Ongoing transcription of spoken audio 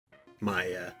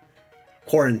my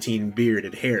quarantine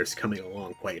bearded hair is coming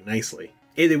along quite nicely.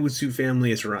 Hey, the Wutsu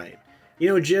family, is Ryan. You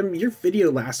know, Jim, your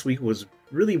video last week was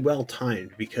really well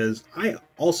timed because I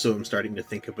also am starting to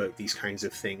think about these kinds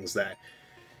of things that,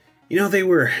 you know, they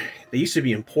used to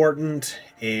be important,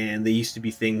 and they used to be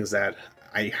things that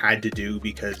I had to do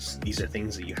because these are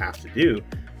things that you have to do.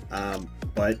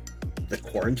 But the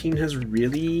quarantine has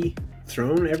really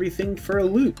thrown everything for a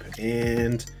loop,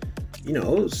 and, you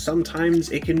know, sometimes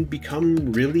it can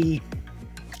become really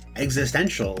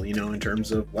existential, you know, in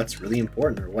terms of what's really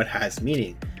important or what has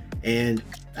meaning. And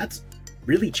that's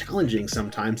really challenging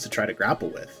sometimes to try to grapple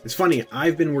with. It's funny,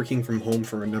 I've been working from home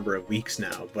for a number of weeks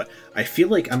now, but I feel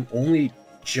like I'm only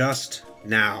just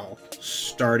now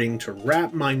starting to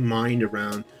wrap my mind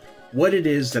around what it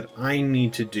is that I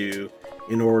need to do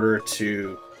in order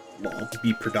to, well,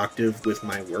 be productive with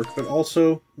my work, but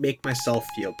also make myself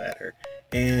feel better.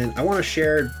 And I want to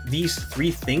share these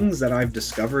 3 things that I've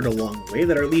discovered along the way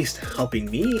that are at least helping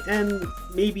me, and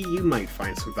maybe you might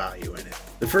find some value in it.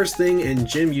 The first thing, and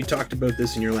Jim, you talked about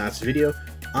this in your last video,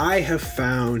 I have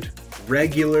found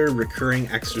regular recurring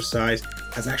exercise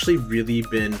has actually really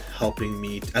been helping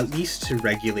me, at least to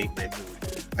regulate my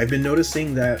mood. I've been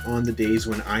noticing that on the days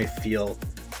when I feel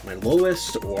my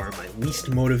lowest or my least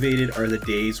motivated are the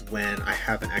days when I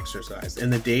haven't exercised.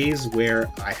 And the days where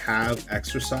I have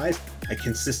exercise, I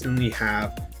consistently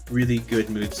have really good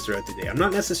moods throughout the day. I'm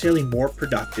not necessarily more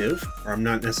productive, or I'm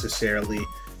not necessarily,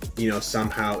 you know,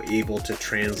 somehow able to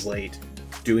translate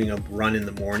doing a run in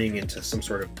the morning into some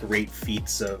sort of great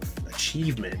feats of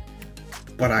achievement.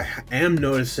 But I am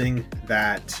noticing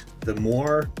that the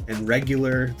more and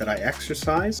regular that I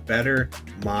exercise, better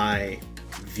my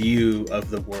view of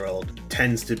the world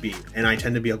tends to be, and I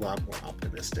tend to be a lot more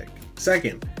optimistic.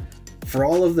 Second, for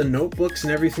all of the notebooks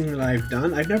and everything that I've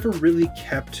done, I've never really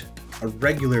kept a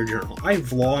regular journal. I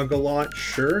vlog a lot,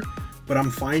 sure, but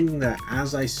I'm finding that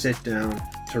as I sit down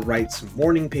to write some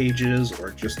morning pages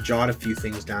or just jot a few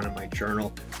things down in my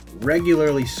journal,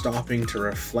 regularly stopping to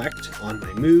reflect on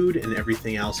my mood and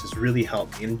everything else has really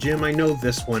helped me. And Jim, I know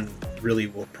this one really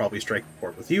will probably strike a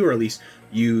chord with you, or at least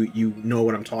you know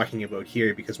what I'm talking about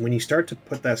here, because when you start to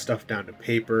put that stuff down to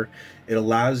paper, it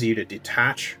allows you to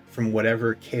detach from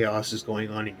whatever chaos is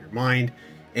going on in your mind,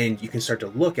 and you can start to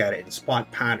look at it and spot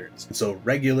patterns. And so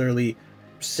regularly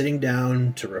sitting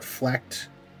down to reflect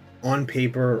on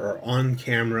paper or on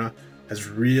camera has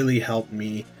really helped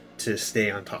me to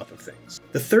stay on top of things.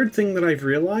 The third thing that I've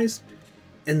realized,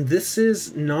 and this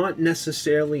is not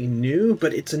necessarily new,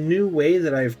 but it's a new way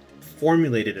that I've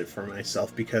formulated it for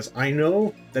myself, because I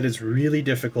know that it's really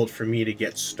difficult for me to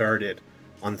get started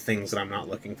on things that I'm not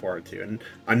looking forward to. And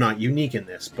I'm not unique in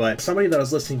this, but somebody that I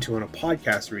was listening to on a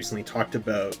podcast recently talked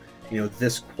about, you know,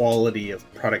 this quality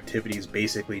of productivity is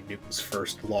basically Newton's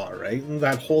first law, right? And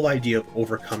that whole idea of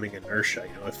overcoming inertia.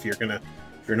 You know, if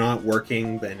you're not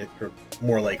working, then you're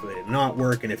more likely to not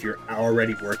work, and if you're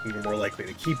already working, you're more likely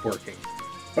to keep working.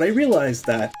 But I realized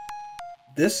that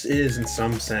this is, in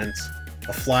some sense,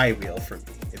 a flywheel for me.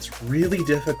 It's really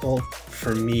difficult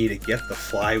for me to get the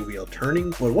flywheel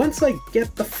turning, but once I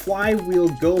get the flywheel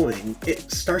going,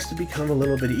 it starts to become a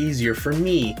little bit easier for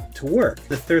me to work.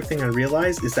 The third thing I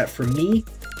realized is that for me,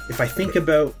 if I think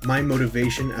about my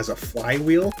motivation as a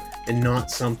flywheel and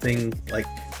not something like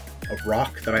a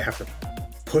rock that I have to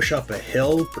push up a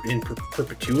hill in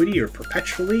perpetuity or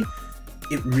perpetually,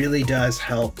 it really does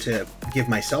help to give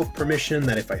myself permission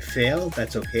that if I fail,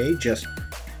 that's okay. Just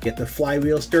get the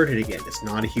flywheel started again. It's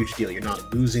not a huge deal. You're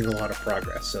not losing a lot of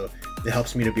progress. So it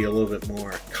helps me to be a little bit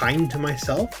more kind to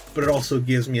myself, but it also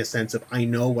gives me a sense of I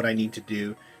know what I need to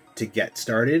do to get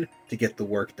started, to get the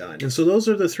work done. And so those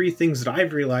are the 3 things that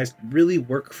I've realized really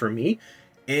work for me.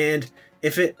 And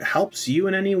if it helps you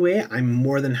in any way, I'm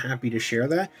more than happy to share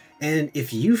that. And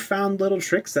if you found little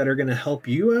tricks that are going to help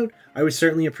you out, I would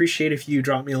certainly appreciate if you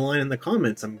drop me a line in the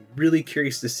comments. I'm really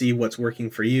curious to see what's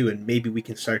working for you, and maybe we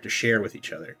can start to share with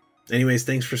each other. Anyways,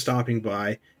 thanks for stopping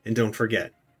by, and don't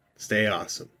forget, stay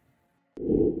awesome.